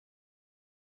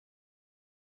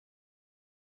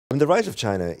I mean, the rise of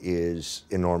China is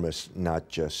enormous, not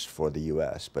just for the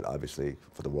US, but obviously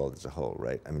for the world as a whole,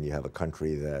 right? I mean, you have a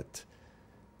country that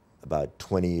about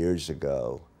 20 years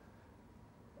ago,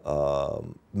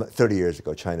 30 years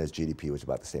ago, China's GDP was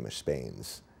about the same as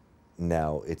Spain's.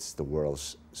 Now it's the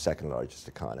world's second largest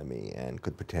economy and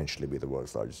could potentially be the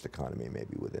world's largest economy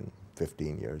maybe within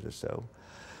 15 years or so.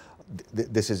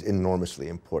 This is enormously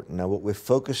important. Now, what we're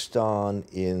focused on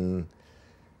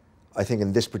I think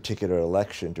in this particular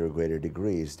election to a greater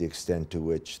degree is the extent to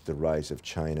which the rise of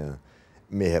China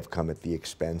may have come at the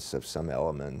expense of some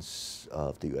elements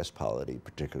of the US polity,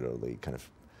 particularly kind of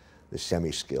the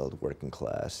semi-skilled working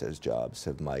class, as jobs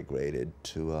have migrated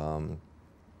to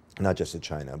not just to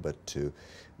China, but to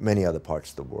many other parts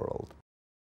of the world.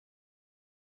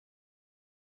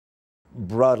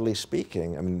 Broadly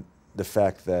speaking, I mean, the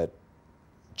fact that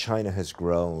China has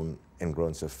grown and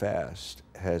grown so fast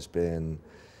has been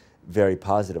very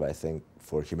positive, I think,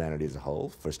 for humanity as a whole,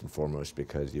 first and foremost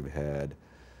because you've had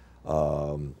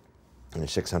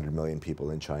 600 million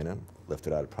people in China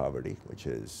lifted out of poverty, which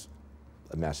is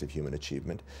a massive human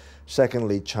achievement.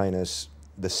 Secondly,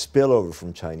 the spillover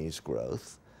from Chinese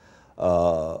growth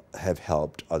have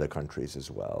helped other countries as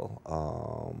well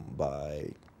by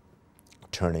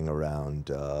turning around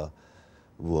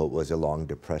what was a long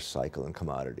depressed cycle in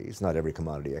commodities. Not every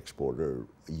commodity exporter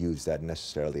used that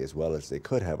necessarily as well as they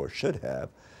could have or should have,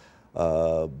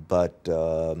 but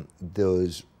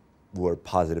those were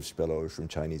positive spillovers from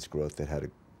Chinese growth that had a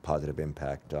positive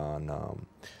impact on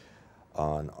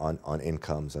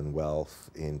incomes and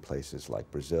wealth in places like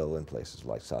Brazil and places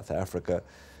like South Africa.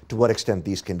 To what extent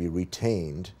these can be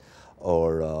retained,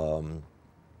 or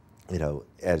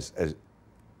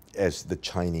as the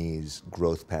Chinese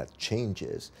growth path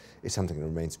changes, is something that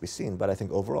remains to be seen. But I think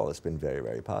overall it's been very,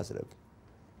 very positive.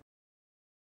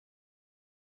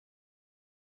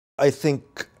 I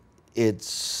think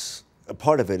a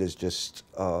part of it is just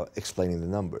explaining the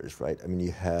numbers, right? I mean,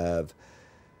 you have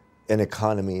an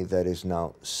economy that is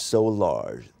now so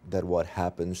large that what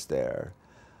happens there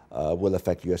will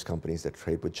affect US companies that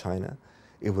trade with China.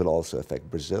 It will also affect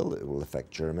Brazil, it will affect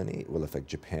Germany, it will affect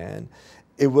Japan.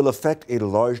 It will affect a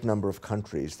large number of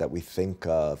countries that we think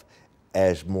of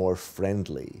as more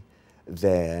friendly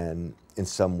than in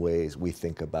some ways we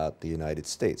think about the United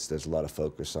States. There's a lot of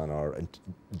focus on our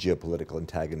geopolitical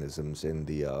antagonisms in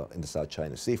the South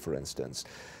China Sea, for instance.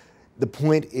 The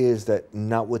point is that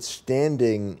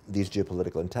notwithstanding these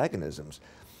geopolitical antagonisms,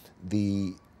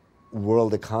 the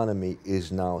world economy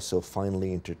is now so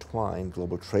finely intertwined,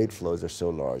 global trade flows are so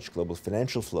large, global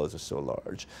financial flows are so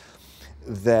large,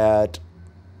 that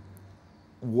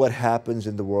what happens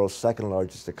in the world's second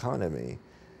largest economy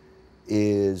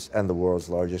and the world's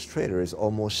largest trader is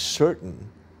almost certain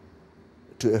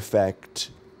to affect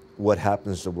what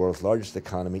happens to the world's largest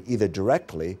economy, either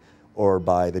directly or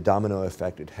by the domino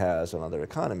effect it has on other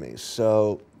economies.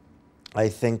 So I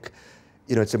think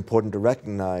it's important to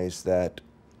recognize that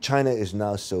China is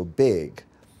now so big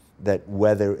that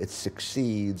whether it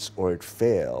succeeds or it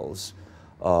fails,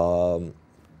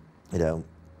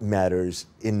 matters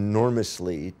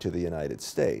enormously to the United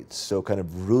States. So kind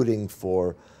of rooting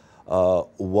for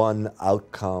one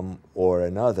outcome or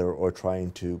another, or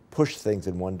trying to push things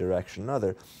in one direction or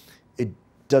another, it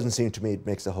doesn't seem to me it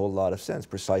makes a whole lot of sense,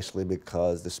 precisely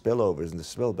because the spillovers and the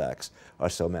spillbacks are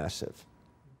so massive.